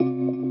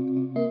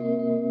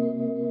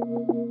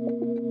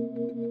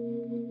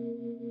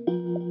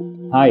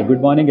Hi,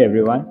 good morning,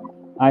 everyone.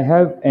 I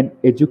have an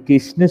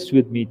educationist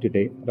with me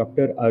today,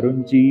 Dr.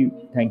 Arunji.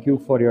 Thank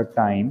you for your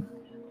time.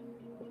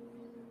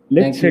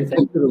 Let's Thank you. set the,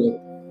 Thank you,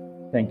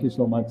 Rohit. Thank you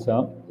so much,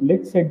 sir.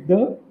 Let's set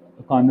the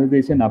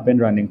conversation up and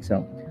running,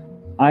 sir.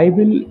 I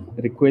will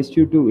request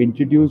you to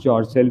introduce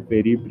yourself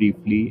very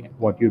briefly,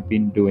 what you've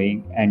been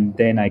doing, and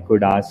then I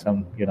could ask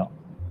some,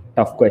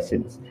 tough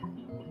questions.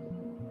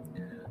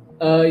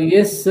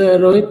 Yes,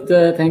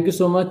 Rohit, thank you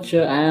so much.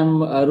 I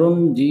am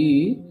Arun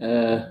G.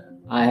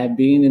 I have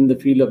been in the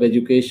field of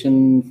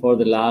education for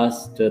the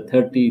last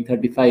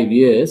 35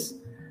 years.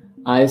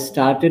 I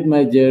started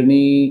my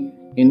journey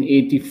in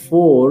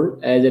 84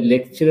 as a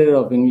lecturer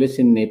of English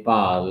in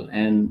Nepal,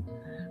 and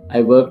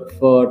I worked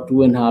for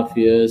 2.5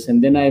 years,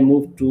 and then I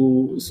moved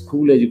to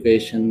school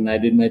education. I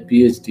did my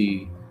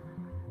PhD.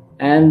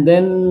 And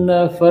then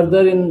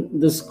further in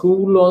the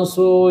school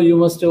also, you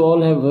must have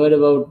all have heard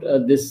about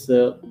this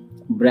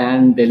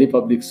brand Delhi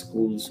Public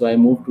School. So I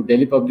moved to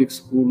Delhi Public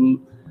School,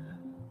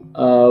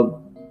 uh,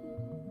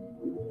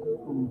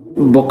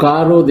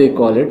 Bokaro they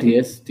call it,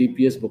 yes,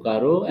 TPS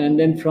Bokaro. And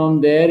then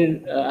from there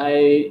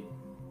I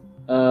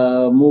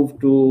moved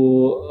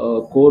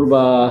to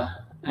Korba,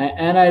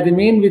 and I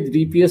remained with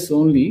DPS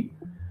only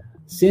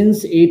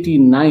since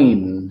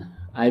 89.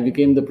 I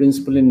became the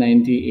principal in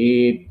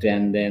 98,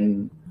 and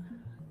then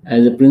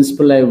as a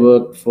principal, I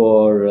worked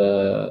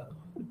for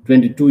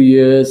 22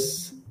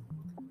 years.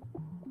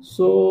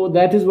 So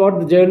that is what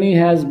the journey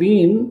has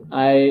been.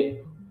 I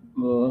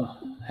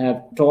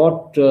have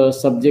taught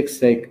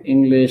subjects like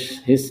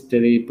English,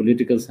 history,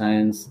 political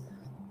science.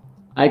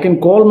 I can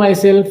call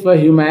myself a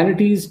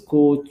humanities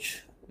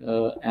coach,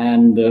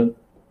 and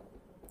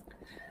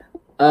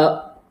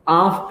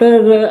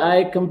after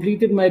I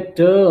completed my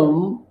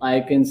term, I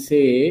can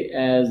say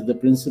as the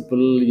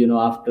principal,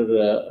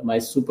 after my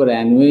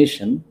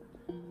superannuation,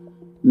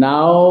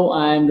 now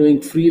I am doing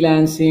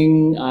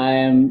freelancing, I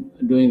am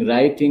doing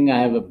writing, I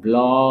have a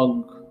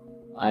blog,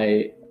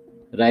 I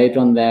write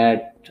on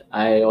that,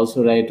 I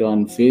also write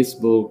on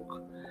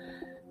Facebook,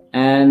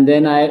 and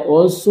then I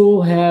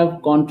also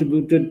have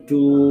contributed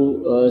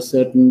to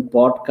certain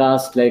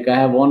podcasts. Like I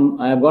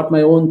have got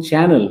my own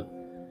channel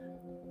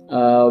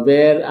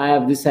where I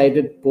have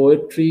recited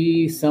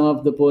poetry, some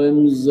of the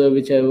poems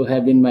which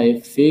have been my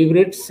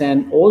favorites,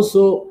 and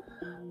also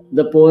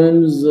the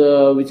poems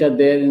which are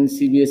there in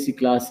CBSE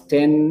class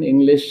 10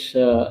 English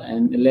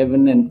and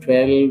 11 and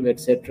 12,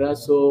 etc.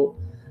 So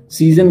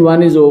season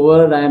 1 is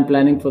over. I am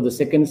planning for the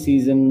second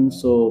season.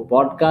 So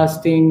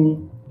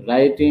podcasting,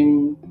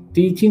 writing,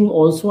 teaching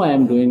also I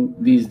am doing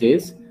these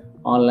days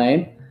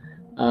online.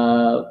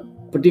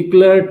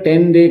 Particular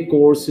 10-day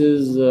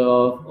courses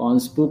on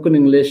spoken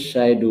English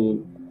I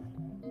do.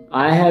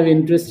 I have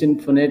interest in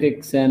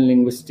phonetics and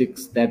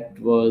linguistics. That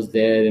was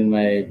there in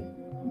my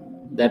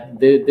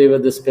they were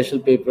the special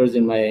papers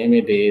in my MA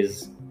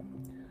days.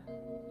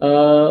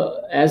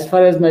 As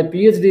far as my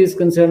PhD is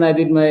concerned, I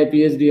did my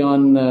PhD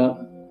on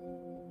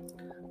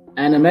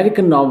an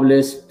American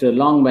novelist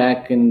long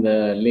back in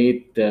the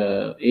late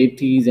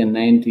 80s and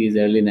 90s,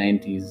 early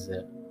 90s.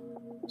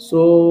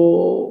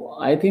 So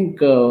I think,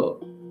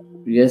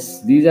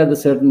 yes, these are the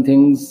certain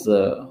things.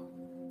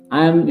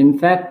 I am, in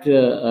fact,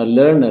 a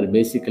learner,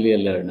 basically a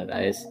learner.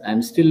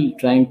 I'm still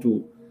trying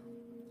to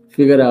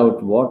figure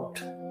out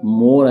what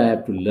more I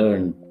have to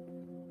learn.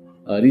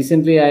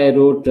 Recently, I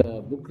wrote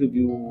a book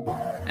review,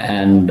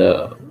 and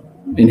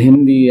in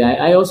Hindi.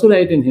 I also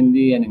write in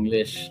Hindi and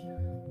English,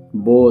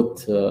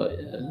 both.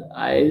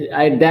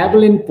 I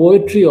dabble in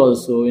poetry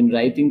also, in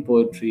writing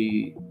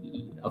poetry,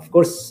 of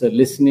course,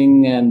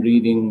 listening and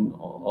reading,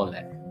 all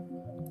that.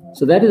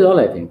 So that is all,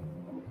 I think.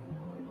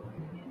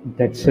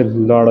 That's a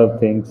lot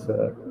of things.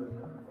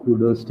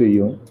 Kudos to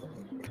you.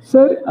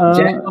 Sir,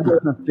 Jack of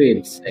all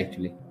trades,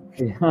 actually.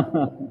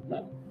 yeah.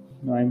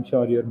 No, I'm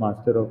sure you're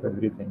master of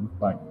everything.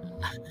 But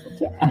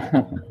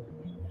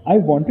I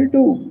wanted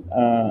to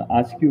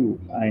ask you,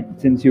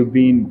 since you've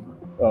been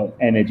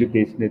an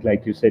educationist,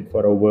 like you said,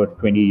 for over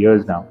 20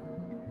 years now,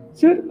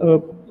 sir,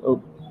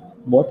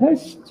 what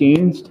has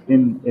changed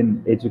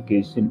in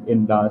education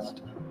in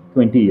last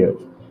 20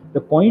 years? The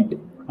point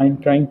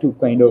I'm trying to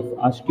kind of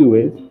ask you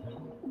is,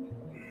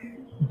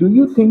 do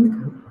you think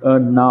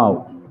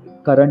now,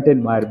 current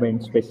environment,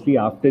 especially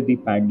after the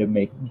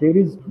pandemic, there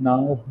is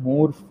now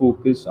more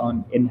focus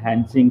on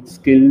enhancing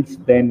skills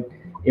than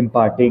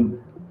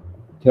imparting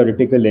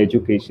theoretical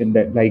education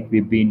that like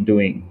we've been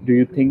doing? Do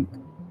you think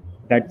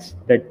that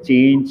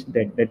change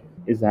that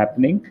is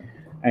happening,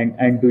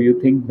 and do you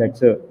think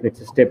that's a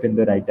step in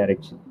the right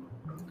direction?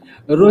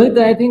 Rohit,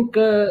 I think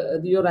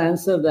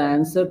the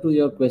answer to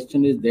your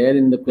question is there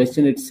in the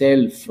question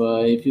itself.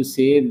 If you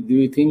say, do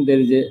you think there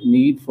is a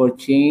need for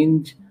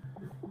change?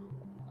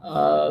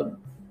 Uh,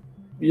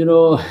 you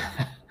know,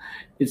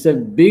 it's a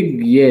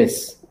big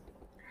yes.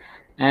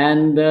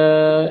 And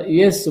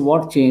yes,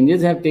 what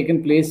changes have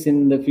taken place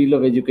in the field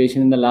of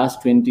education in the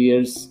last 20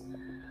 years?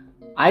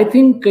 I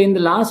think in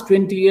the last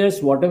 20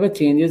 years, whatever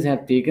changes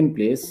have taken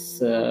place,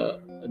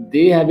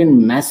 they have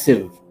been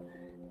massive.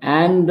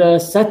 And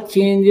such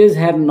changes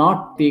had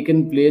not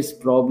taken place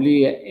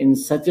probably in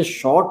such a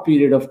short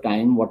period of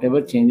time.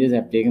 Whatever changes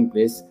have taken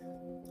place,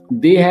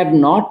 they had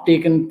not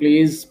taken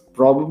place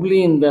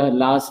probably in the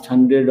last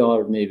 100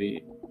 or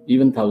maybe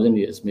even 1,000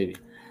 years, maybe.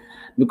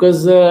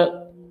 Because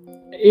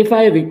if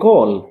I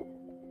recall,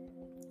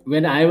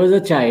 when I was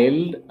a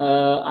child,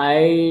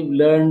 I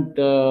learned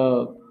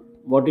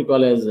what you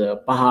call as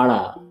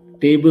pahada,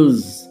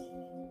 tables,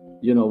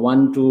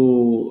 1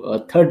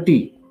 to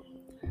 30.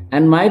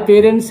 And my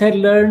parents had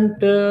learned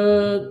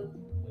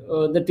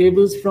the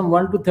tables from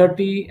 1 to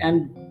 30,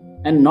 and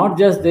not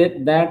just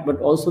that, but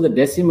also the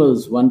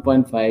decimals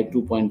 1.5,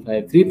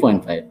 2.5,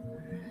 3.5.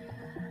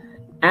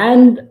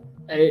 And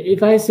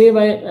if I say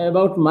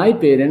about my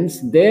parents,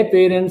 their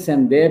parents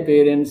and their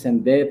parents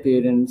and their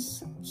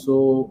parents,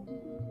 so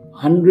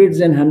hundreds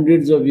and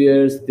hundreds of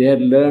years, they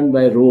had learned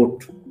by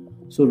rote.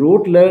 So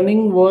rote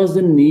learning was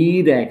a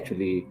need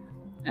actually.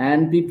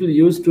 And people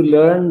used to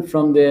learn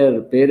from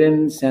their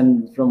parents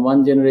and from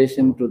one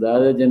generation to the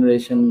other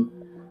generation.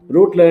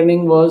 Rote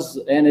learning was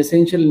an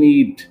essential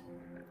need.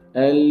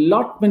 A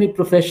lot many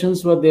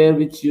professions were there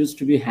which used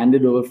to be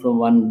handed over from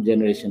one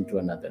generation to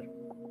another.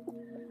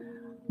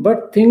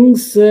 But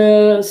things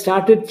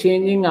started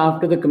changing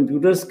after the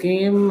computers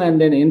came, and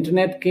then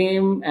internet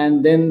came,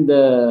 and then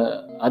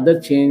the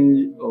other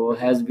change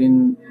has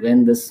been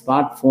when the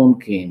smartphones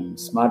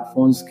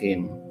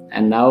came,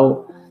 and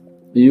now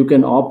you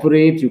can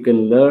operate, you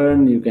can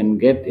learn, you can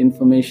get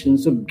information.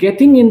 So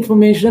getting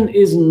information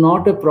is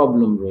not a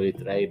problem,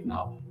 Rohit, right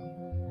now.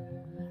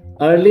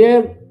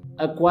 Earlier,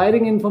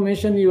 acquiring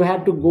information, you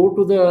had to go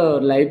to the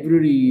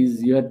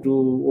libraries, you had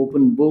to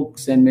open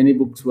books, and many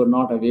books were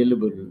not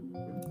available.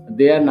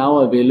 They are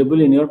now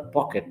available in your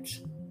pocket.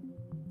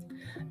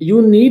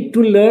 You need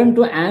to learn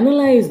to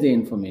analyze the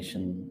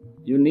information.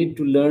 You need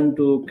to learn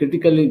to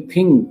critically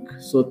think.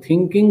 So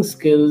thinking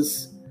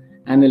skills,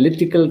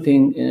 analytical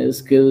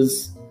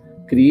skills,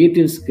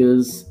 creative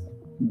skills,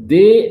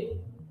 they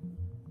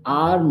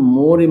are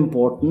more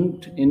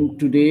important in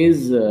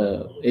today's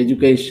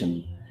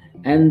education,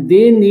 and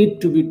they need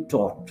to be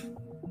taught.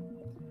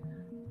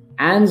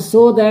 And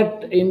so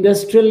that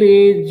industrial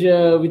age,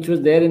 which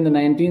was there in the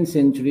 19th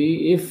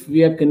century, if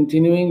we are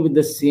continuing with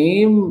the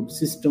same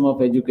system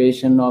of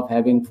education of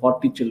having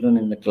 40 children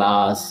in the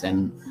class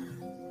and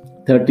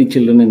 30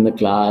 children in the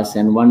class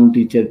and one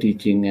teacher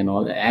teaching and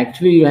all,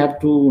 actually you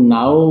have to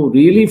now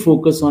really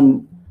focus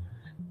on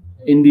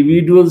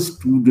individual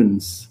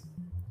students,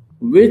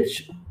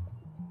 which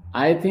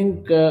I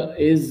think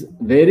is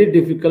very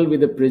difficult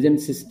with the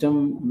present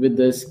system, with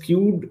the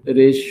skewed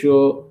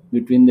ratio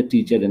between the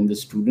teacher and the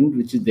student,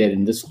 which is there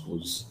in the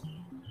schools.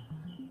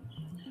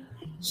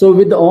 So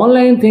with the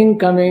online thing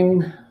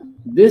coming,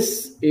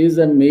 this is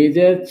a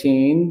major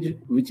change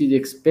which is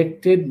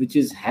expected, which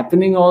is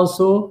happening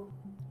also,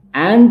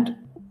 and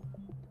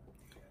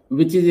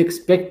which is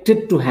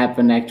expected to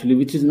happen actually,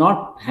 which is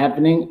not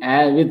happening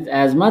with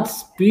as much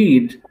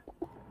speed,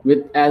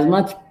 with as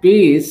much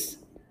pace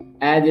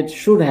as it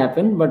should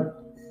happen.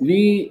 But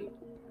we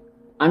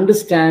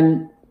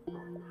understand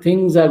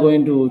things are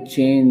going to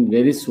change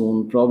very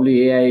soon.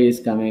 Probably AI is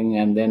coming,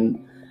 and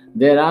then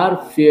there are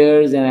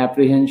fears and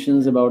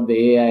apprehensions about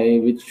the AI,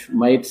 which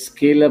might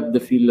scale up the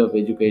field of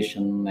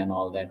education and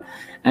all that.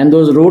 And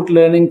those rote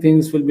learning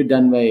things will be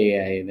done by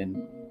AI.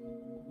 Then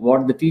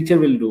what the teacher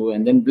will do,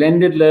 and then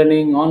blended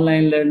learning,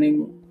 online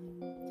learning.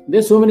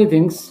 There's so many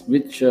things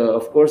which,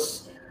 of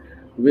course,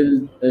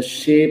 will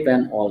shape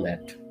and all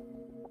that.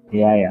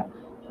 Yeah.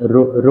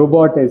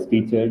 Robot as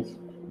teachers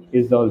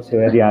is also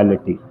a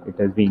reality. It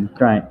has been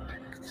trying.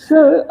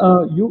 Sir,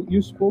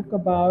 you spoke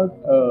about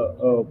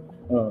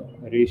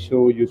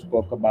ratio. You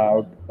spoke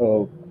about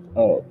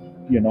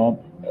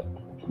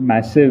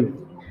massive.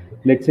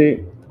 Let's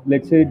say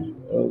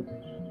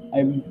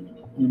I'm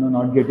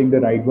not getting the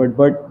right word,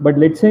 but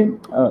let's say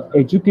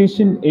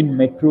education in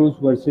metros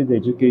versus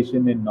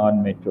education in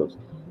non-metros.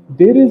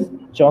 There is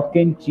chalk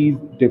and cheese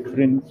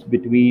difference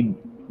between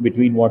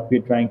what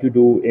we're trying to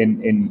do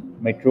in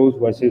metros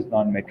versus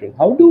non-metros.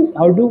 How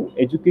do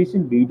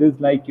education leaders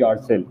like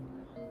yourself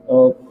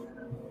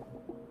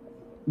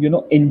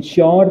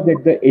ensure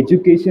that the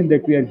education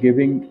that we are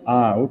giving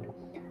out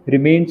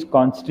remains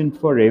constant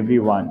for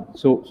everyone?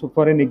 So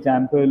for an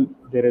example,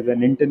 there is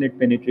an internet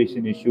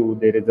penetration issue,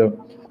 there is a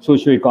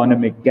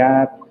socio-economic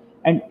gap,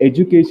 and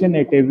education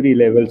at every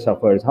level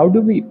suffers. How do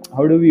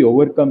we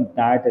overcome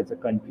that as a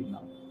country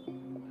now?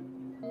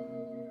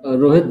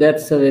 Rohit,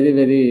 that's a very,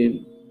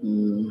 very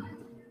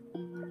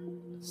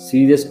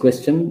serious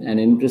question, an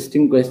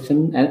interesting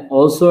question, and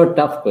also a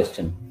tough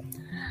question.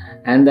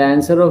 And the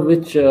answer of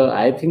which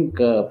I think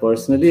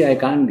personally I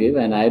can't give,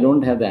 and I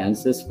don't have the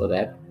answers for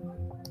that.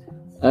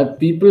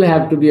 People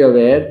have to be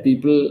aware.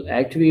 People,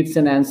 actually, it's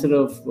an answer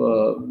of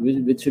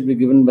which should be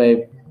given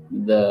by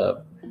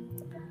the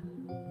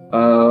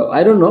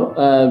I don't know.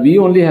 We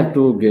only have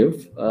to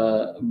give,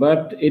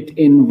 but it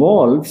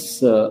involves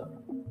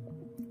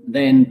the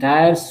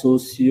entire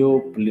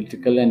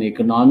socio-political and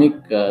economic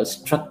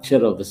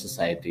structure of the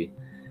society.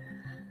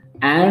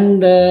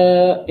 And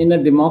in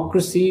a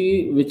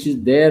democracy which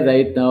is there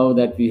right now,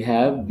 that we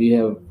have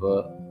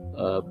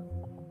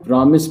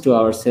promised to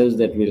ourselves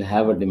that we'll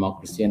have a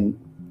democracy, and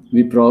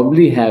we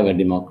probably have a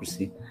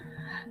democracy.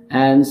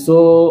 And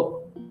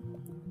so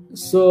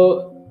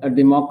a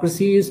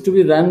democracy is to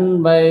be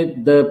run by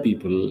the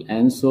people,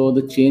 and so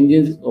the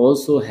changes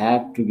also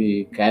have to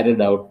be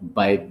carried out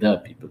by the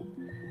people,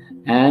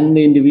 and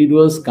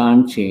individuals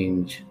can't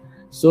change.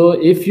 So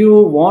if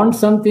you want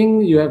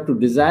something, you have to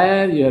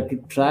desire, you have to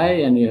try,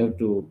 and you have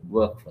to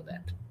work for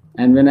that.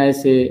 And when I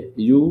say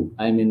you,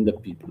 I mean the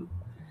people.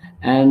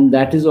 And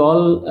that is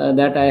all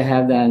that I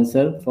have the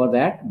answer for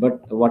that.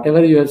 But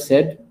whatever you have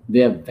said,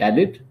 they are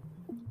valid.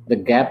 The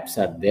gaps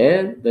are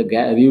there. The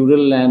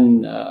rural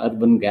and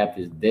urban gap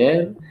is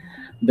there.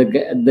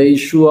 The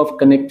issue of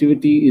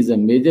connectivity is a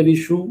major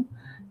issue.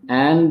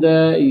 And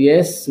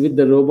yes, with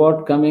the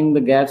robot coming,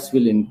 the gaps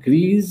will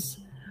increase.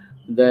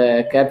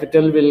 The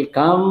capital will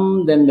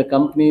come, then the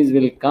companies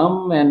will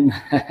come, and,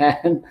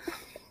 and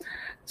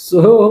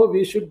so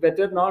we should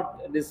better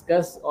not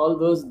discuss all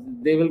those.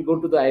 They will go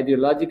to the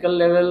ideological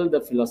level, the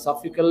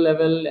philosophical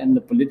level, and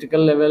the political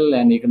level,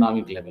 and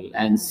economic level.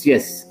 And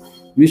yes,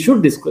 we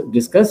should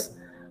discuss.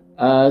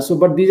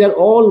 But these are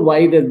all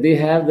wider. They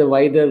have the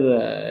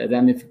wider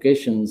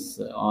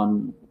ramifications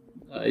on,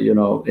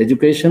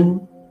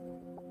 education.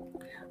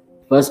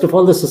 First of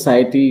all, the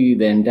society,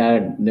 the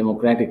entire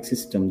democratic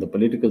system, the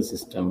political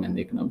system, and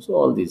the economy. So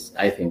all these,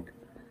 I think.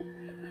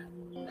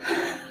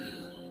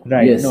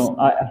 Right. Yes. No,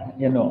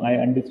 I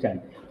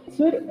understand.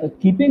 Sir,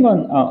 keeping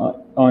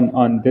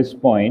on this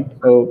point,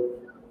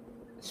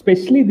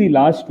 especially the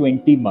last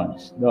 20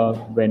 months,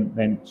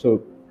 so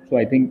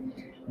I think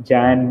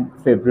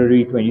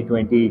February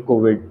 2020,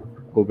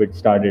 COVID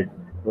started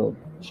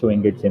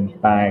showing its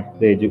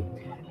impact,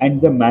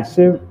 and the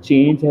massive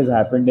change has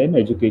happened in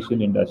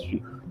education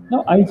industry.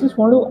 Now, I just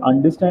want to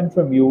understand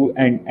from you,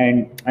 and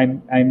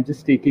I'm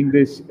just taking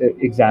this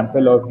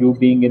example of you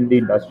being in the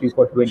industry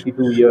for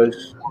 22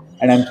 years,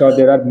 and I'm sure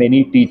there are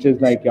many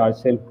teachers like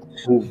yourself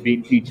who've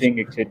been teaching,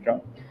 etc.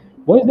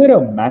 Was there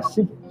a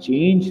massive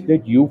change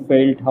that you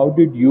felt? How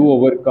did you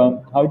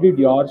overcome? How did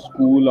your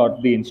school or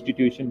the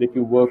institution that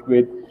you work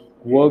with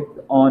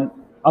worked on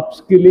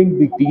upskilling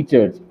the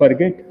teachers?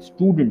 Forget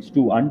students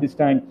to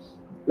understand.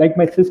 Like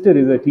my sister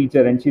is a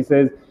teacher, and she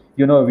says,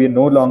 we're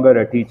no longer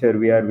a teacher.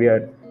 We are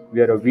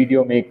a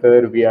video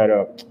maker. We are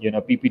a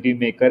PPT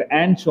maker,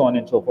 and so on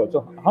and so forth.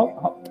 So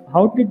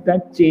how did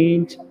that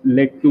change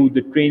led to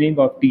the training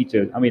of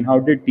teachers? I mean, how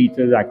did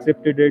teachers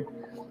accepted it?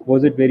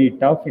 Was it very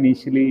tough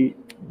initially?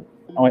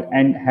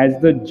 And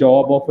has the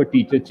job of a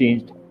teacher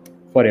changed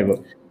forever?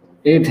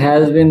 It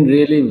has been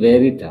really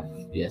very tough.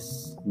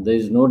 Yes, there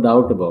is no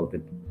doubt about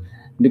it,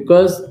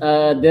 because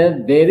there are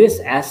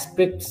various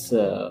aspects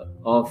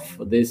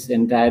of this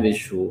entire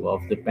issue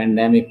of the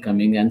pandemic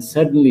coming, and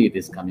suddenly it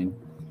is coming.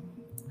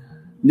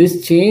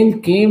 This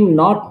change came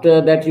not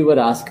that you were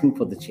asking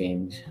for the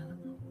change.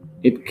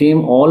 It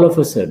came all of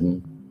a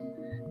sudden.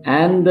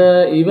 And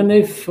even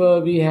if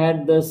we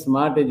had the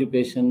smart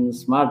education,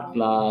 smart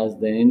class,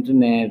 the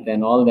internet,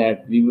 and all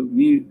that,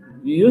 we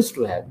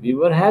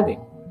were having.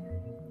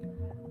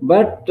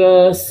 But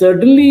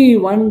suddenly,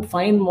 one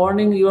fine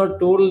morning, you are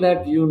told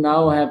that you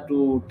now have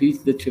to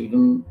teach the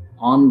children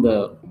on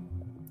the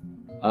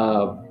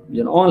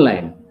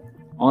online.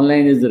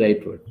 Online is the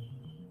right word.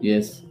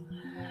 Yes.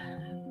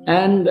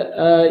 And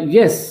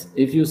yes,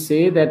 if you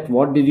say that,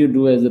 what did you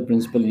do as a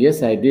principal?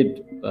 Yes, I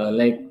did.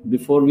 Like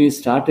before we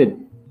started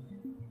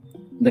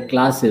the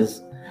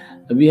classes,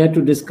 we had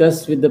to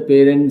discuss with the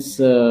parents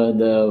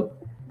the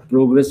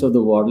progress of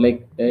the war.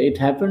 Like it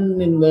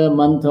happened in the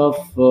month of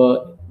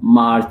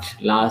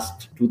March,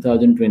 last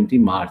 2020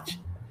 March,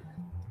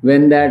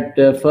 when that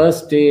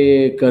first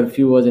day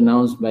curfew was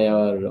announced by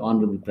our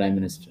Honorable Prime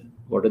Minister.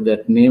 What is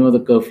that name of the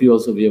curfew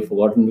also we have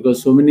forgotten,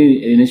 because so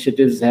many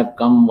initiatives have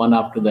come one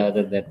after the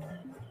other that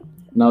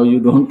now you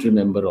don't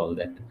remember all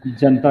that.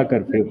 Janta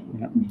curfew.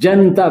 Yeah.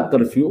 Janta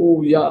curfew.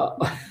 Oh yeah.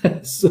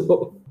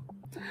 So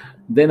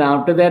then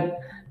after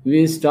that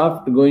we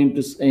stopped going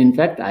to. In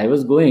fact, I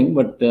was going,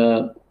 but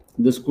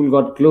the school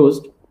got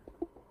closed.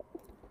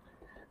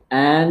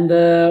 And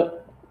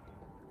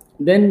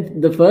then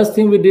the first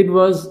thing we did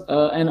was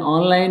an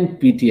online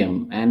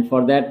PTM, and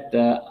for that,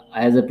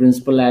 as a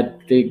principal, I had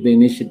to take the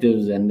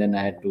initiatives, and then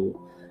I had to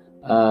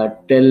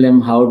tell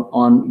them how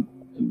on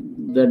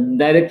the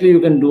directly you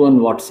can do on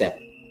WhatsApp.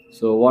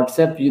 So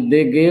WhatsApp,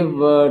 they gave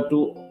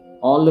to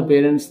all the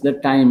parents the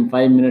time,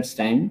 5 minutes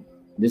time,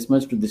 this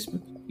much to this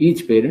much.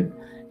 Each parent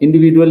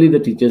individually, the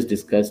teachers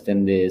discussed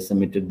and they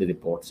submitted the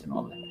reports and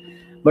all that.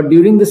 But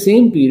during the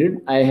same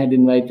period, I had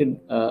invited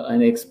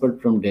an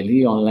expert from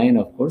Delhi, online,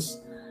 of course,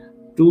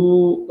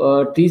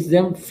 to teach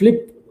them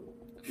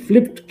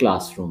flipped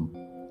classroom,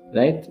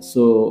 right?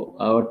 So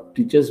our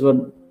teachers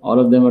all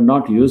of them were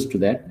not used to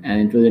that,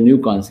 and it was a new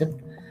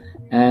concept.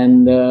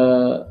 And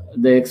the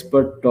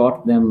expert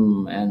taught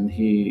them, and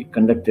he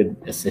conducted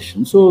a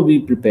session. So we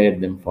prepared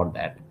them for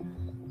that.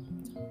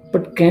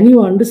 But can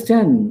you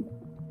understand,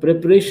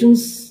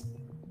 preparations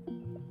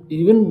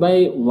even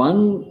by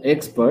one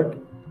expert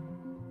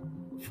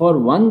for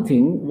one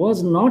thing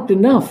was not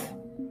enough.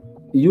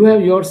 You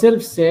have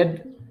yourself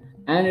said,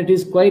 and it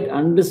is quite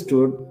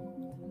understood,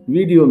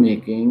 video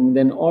making,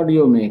 then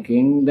audio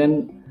making,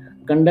 then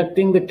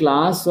conducting the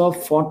class of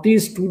 40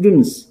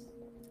 students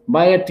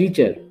by a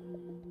teacher.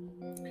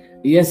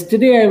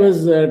 Yesterday, I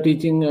was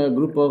teaching a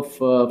group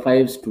of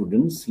 5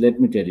 students, let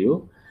me tell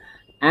you,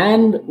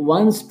 and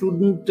one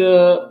student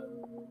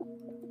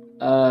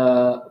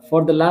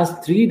for the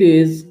last 3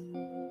 days,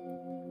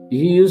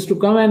 he used to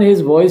come and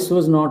his voice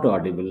was not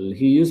audible.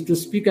 He used to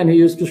speak and he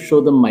used to show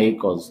the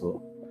mic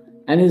also,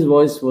 and his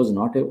voice was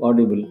not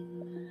audible.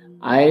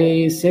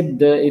 I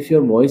said, if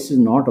your voice is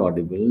not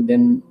audible,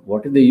 then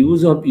what is the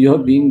use of your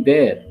being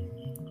there?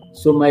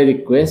 So my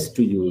request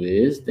to you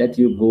is that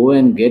you go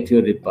and get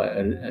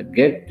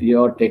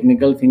your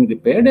technical thing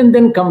repaired, and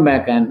then come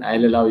back and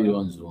I'll allow you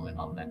on Zoom and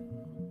all that.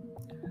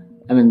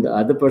 I mean, the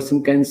other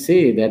person can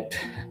say that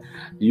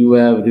you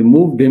have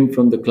removed him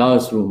from the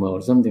classroom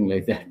or something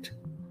like that.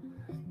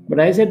 But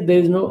I said, there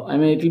is no, I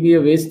mean, it will be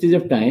a wastage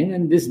of time,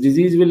 and this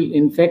disease will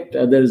infect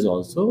others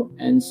also.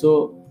 And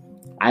so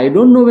I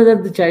don't know whether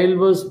the child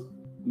was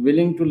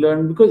willing to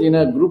learn, because in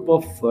a group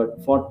of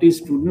 40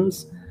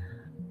 students,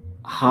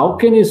 how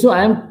can you? So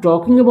I am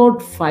talking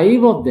about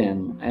 5 of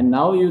them, and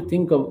now you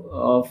think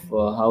of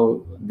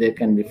how there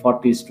can be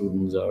 40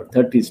 students or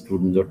 30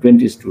 students or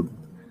 20 students.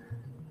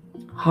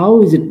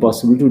 How is it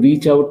possible to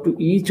reach out to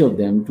each of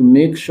them to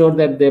make sure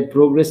that their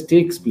progress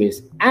takes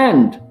place?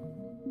 And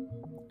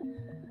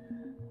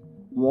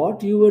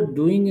what you were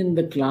doing in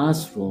the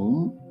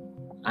classroom,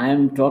 I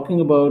am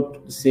talking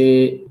about,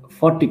 say,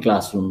 40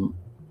 classroom.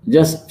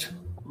 Just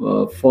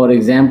for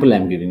example,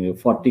 I'm giving you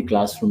 40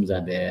 classrooms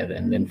are there,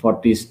 and then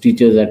 40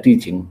 teachers are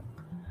teaching.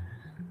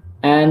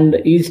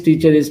 And each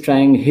teacher is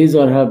trying his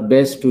or her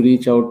best to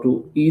reach out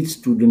to each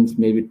student,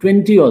 maybe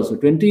 20 also.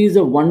 20 is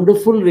a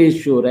wonderful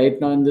ratio right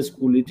now in the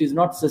school. It is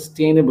not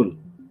sustainable.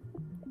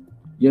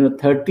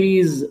 30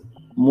 is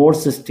more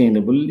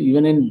sustainable,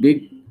 even in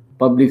big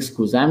public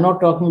schools. I'm not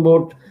talking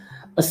about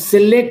a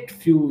select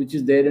few, which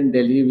is there in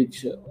Delhi,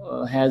 which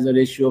has a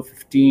ratio of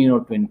 15 or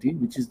 20,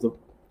 which is the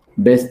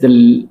best.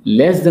 The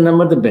less the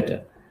number, the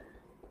better.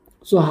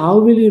 So how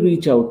will you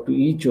reach out to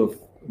each of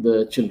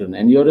the children?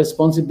 And your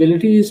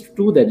responsibility is to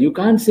do that. You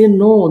can't say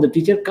no. The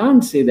teacher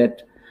can't say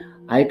that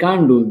I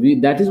can't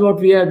do. That is what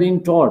we are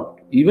being taught.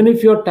 Even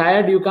if you're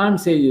tired, you can't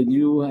say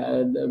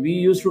we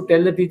used to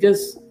tell the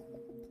teachers,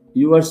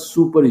 you are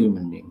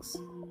superhuman beings.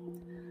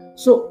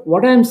 So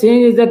what I'm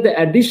saying is that the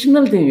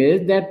additional thing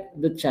is that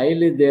the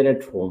child is there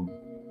at home.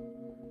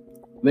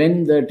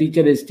 When the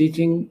teacher is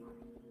teaching,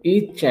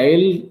 each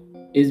child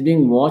is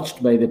being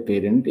watched by the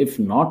parent, if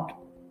not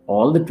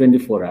all the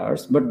 24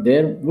 hours, but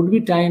there would be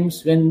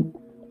times when,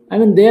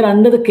 they're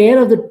under the care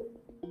of the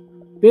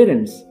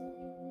parents.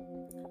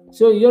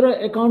 So your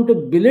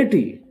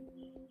accountability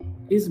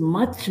is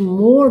much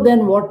more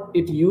than what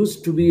it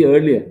used to be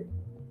earlier.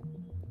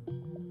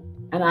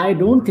 And I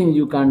don't think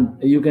you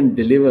can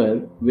deliver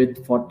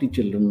with 40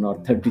 children or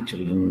 30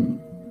 children.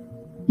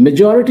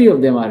 Majority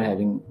of them are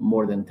having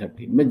more than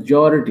 30.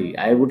 Majority,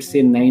 I would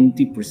say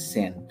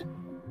 90%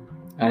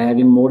 are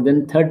having more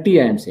than 30,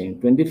 I am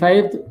saying.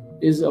 25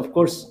 is, of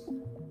course,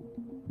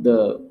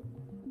 the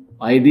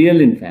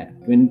ideal, in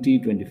fact, 20,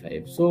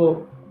 25.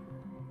 So,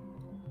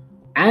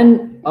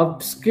 and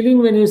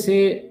upskilling, when you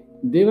say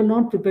they were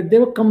not prepared, they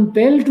were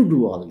compelled to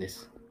do all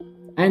this.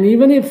 And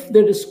even if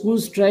the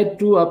schools tried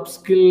to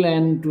upskill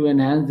and to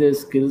enhance their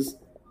skills,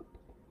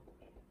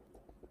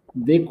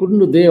 they couldn't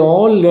do. They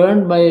all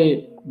learned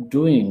by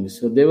doing.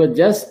 So they were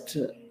just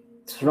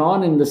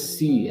thrown in the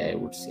sea, I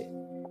would say.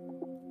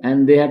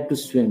 And they had to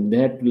swim. They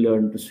had to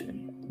learn to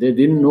swim. They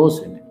didn't know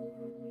swimming.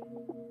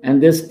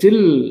 And they're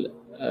still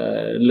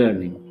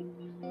learning,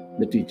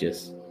 the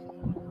teachers.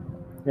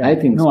 Yeah. I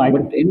think no, so. I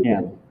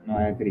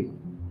agree.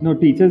 No,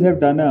 teachers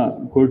have done a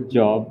good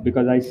job,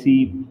 because I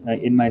see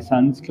in my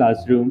son's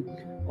classroom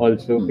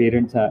also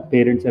parents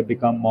have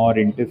become more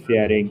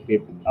interfering.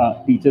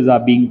 Teachers are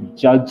being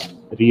judged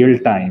real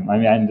time.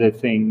 I'm just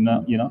saying,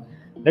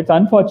 that's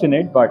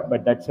unfortunate,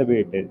 but that's the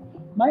way it is.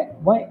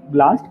 My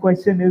last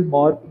question is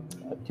more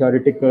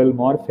theoretical,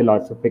 more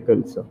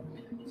philosophical, sir.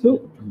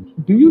 So,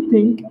 do you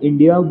think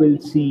India will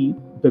see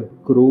the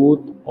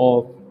growth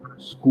of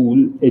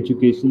school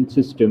education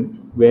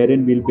system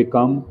wherein will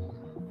become,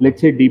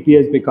 let's say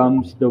DPS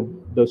becomes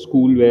the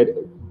school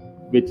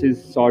which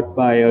is sought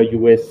by a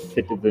US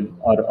citizen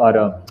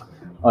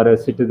or a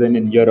citizen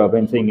in Europe,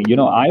 and saying,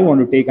 I want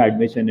to take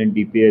admission in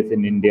DPS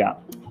in India.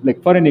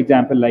 Like, for an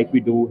example, like we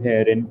do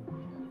here in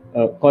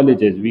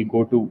colleges, we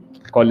go to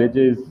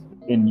colleges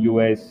in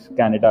US,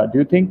 Canada. Do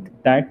you think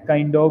that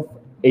kind of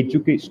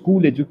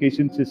school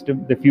education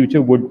system, the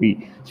future would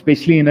be,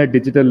 especially in a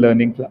digital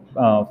learning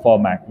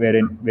format,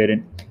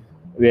 wherein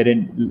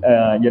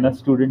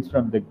students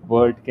from the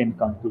world can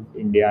come to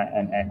India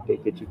and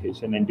take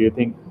education? And do you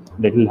think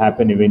that will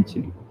happen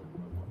eventually?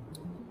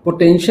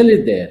 Potential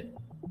is there.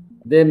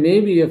 There may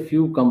be a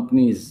few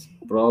companies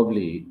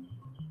probably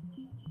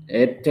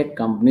edtech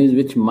companies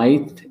which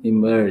might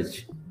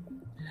emerge.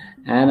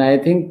 And I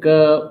think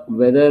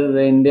whether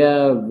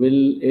India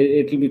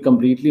it will be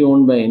completely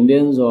owned by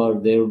Indians or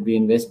there will be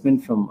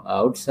investment from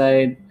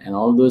outside and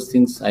all those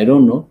things, I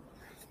don't know.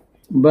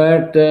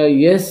 But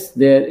yes,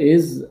 there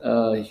is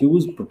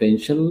huge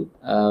potential.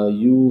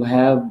 You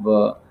have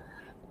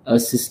a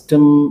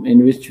system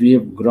in which we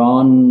have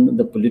grown,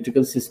 the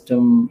political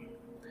system,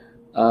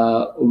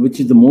 which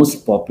is the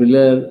most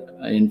popular,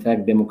 in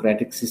fact,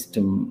 democratic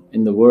system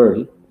in the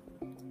world.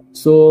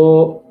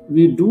 So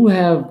we do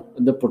have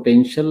the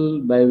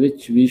potential by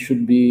which we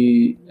should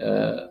be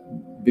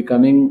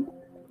becoming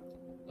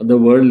the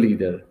world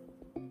leader.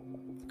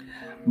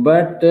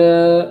 But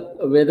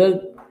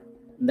whether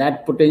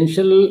that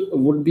potential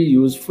would be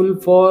useful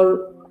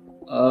for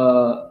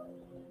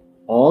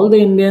all the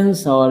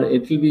Indians or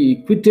it will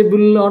be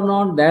equitable or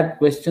not, that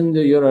question,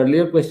 your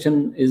earlier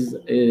question is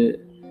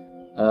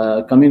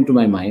coming to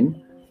my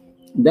mind.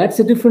 That's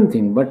a different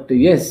thing. But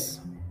yes,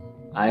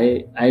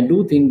 I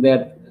do think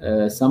that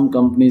some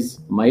companies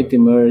might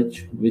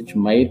emerge which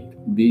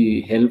might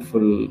be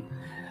helpful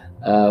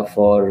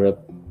for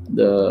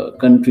the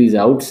countries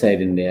outside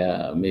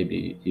India,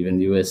 maybe even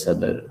US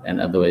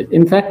and otherwise.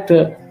 In fact,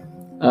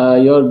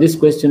 this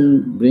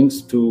question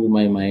brings to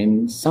my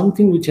mind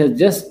something which has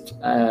just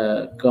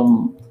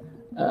come,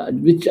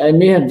 which I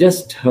may have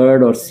just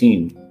heard or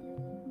seen,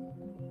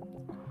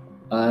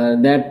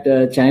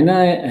 that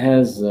China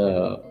has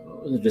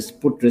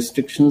put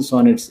restrictions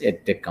on its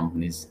edtech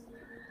companies.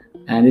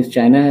 And if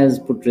China has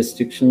put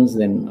restrictions,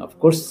 then of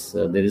course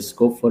there is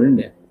scope for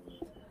India.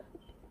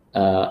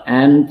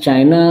 And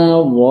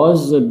China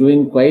was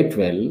doing quite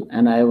well,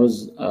 and I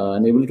was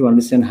unable to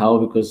understand how,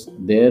 because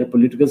their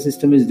political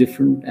system is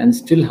different, and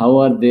still how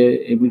are they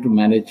able to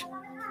manage?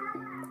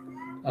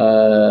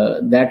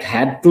 That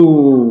had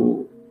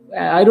to,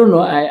 I don't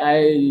know,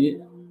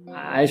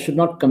 I should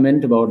not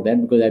comment about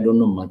that because I don't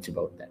know much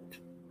about that.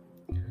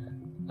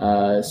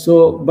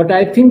 But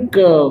I think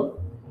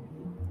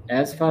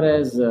as far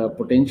as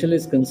potential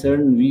is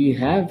concerned, we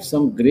have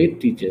some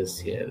great teachers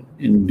here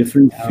in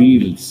different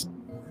fields,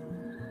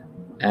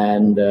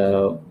 and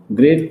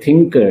great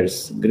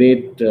thinkers,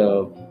 great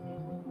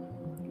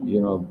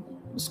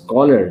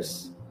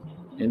scholars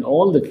in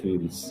all the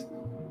fields.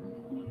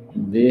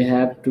 They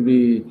have to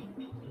be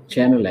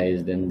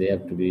channelized and they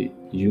have to be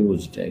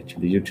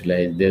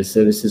utilized. Their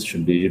services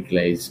should be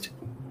utilized.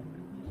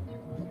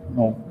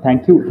 No,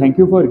 thank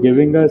you for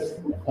giving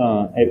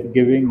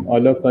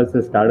all of us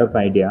a startup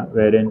idea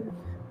wherein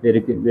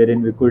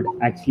we could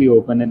actually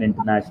open an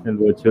international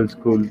virtual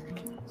school.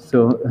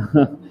 So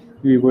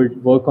we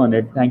would work on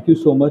it. Thank you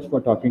so much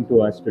for talking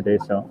to us today,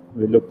 sir.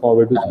 We look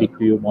forward to speak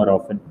to you more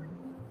often.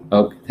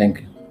 Okay, thank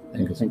you.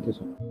 Thank you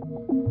so much.